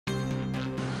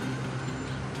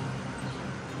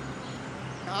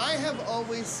I have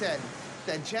always said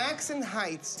that Jackson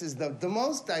Heights is the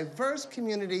most diverse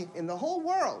community in the whole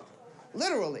world,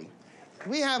 literally.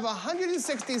 We have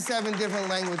 167 different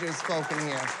languages spoken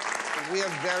here. We are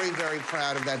very, very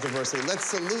proud of that diversity. Let's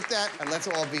salute that, and let's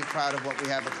all be proud of what we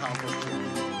have accomplished here.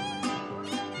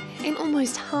 In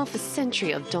almost half a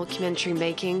century of documentary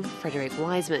making, Frederick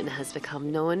Wiseman has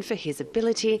become known for his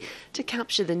ability to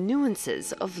capture the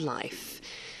nuances of life.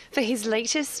 For his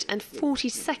latest and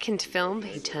 42nd film,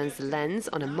 he turns the lens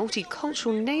on a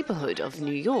multicultural neighborhood of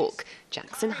New York,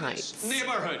 Jackson Heights.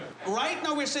 Neighborhood. Right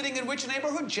now we're sitting in which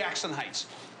neighborhood? Jackson Heights.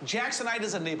 Jackson Heights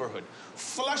is a neighborhood.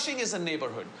 Flushing is a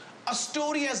neighborhood.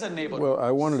 Astoria is a neighborhood. Well,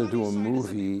 I wanted to do a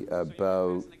movie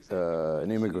about an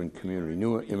immigrant community,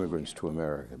 new immigrants to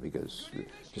America, because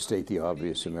to state the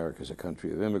obvious, America is a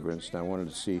country of immigrants, and I wanted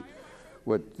to see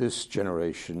what this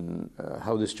generation,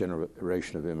 how this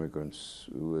generation of immigrants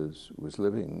was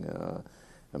living.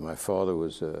 And my father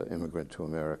was an immigrant to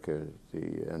America at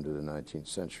the end of the 19th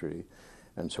century,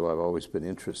 and so I've always been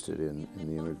interested in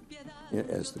the,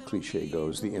 as the cliche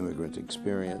goes, the immigrant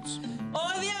experience.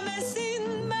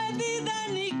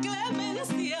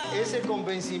 Ese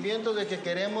convencimiento de que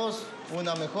queremos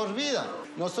una mejor vida.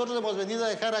 Nosotros hemos venido a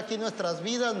dejar aquí nuestras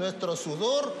vidas, nuestro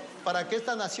sudor, para que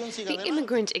esta nación siga adelante. The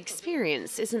immigrant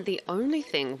experience isn't the only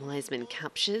thing Wiseman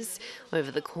captures.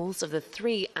 Over the course of the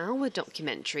 3-hour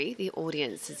documentary, the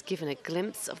audience is given a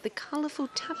glimpse of the colourful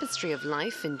tapestry of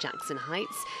life in Jackson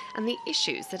Heights and the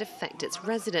issues that affect its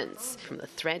residents, from the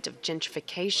threat of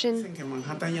gentrification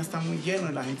Manhattan ya está muy lleno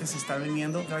y la gente se está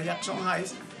viniendo a Jackson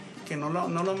Heights, que no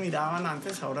lo miraban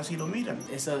antes, ahora sí lo miran.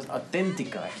 Esa es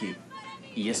auténtica aquí,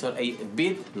 y eso el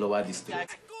beat lo va a destruir.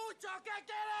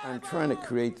 I'm trying to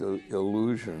create the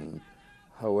illusion,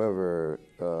 however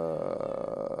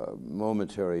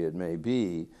momentary it may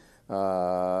be,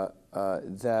 that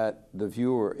the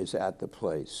viewer is at the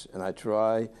place. And I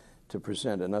try to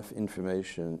present enough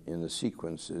information in the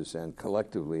sequences and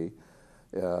collectively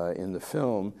in the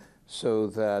film so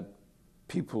that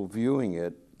people viewing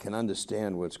it can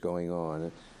understand what's going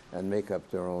on and make up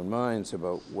their own minds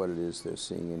about what it is they're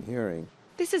seeing and hearing.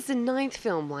 This is the 9th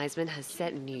film Wiseman has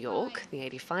set in New York. The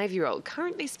 85-year-old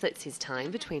currently splits his time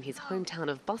between his hometown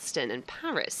of Boston and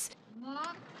Paris.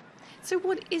 So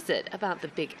what is it about the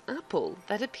Big Apple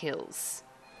that appeals?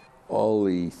 All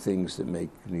the things that make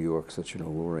New York such an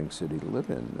alluring city to live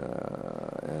in,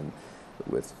 and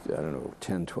with, I don't know,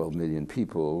 10, 12 million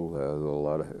people,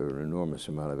 an enormous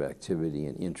amount of activity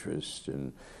and interest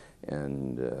and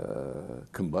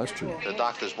combustion. The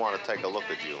doctors want to take a look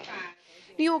at you.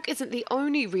 New York isn't the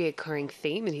only reoccurring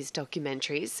theme in his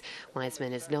documentaries.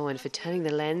 Wiseman is known for turning the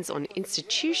lens on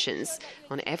institutions,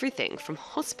 on everything from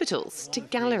hospitals to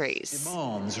galleries.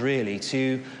 Demands really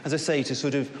to, as I say, to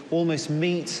sort of almost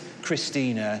meet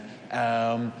Christina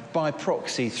by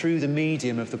proxy through the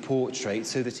medium of the portrait,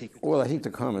 so that he could... Well, I think the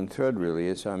common thread really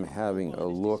is I'm having a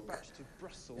look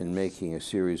in making a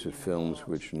series of films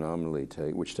which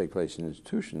take place in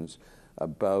institutions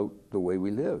about the way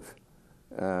we live.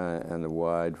 And the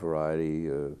wide variety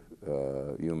of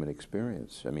human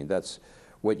experience. I mean, that's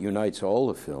what unites all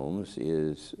the films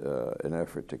is an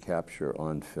effort to capture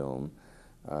on film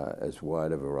as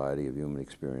wide a variety of human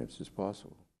experience as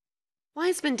possible.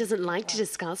 Wiseman doesn't like to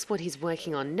discuss what he's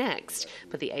working on next,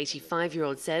 but the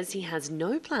 85-year-old says he has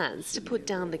no plans to put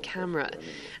down the camera.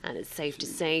 And it's safe to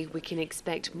say we can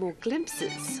expect more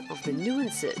glimpses of the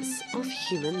nuances of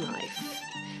human life.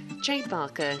 Jade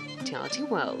Barker, TRT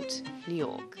World, New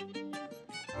York.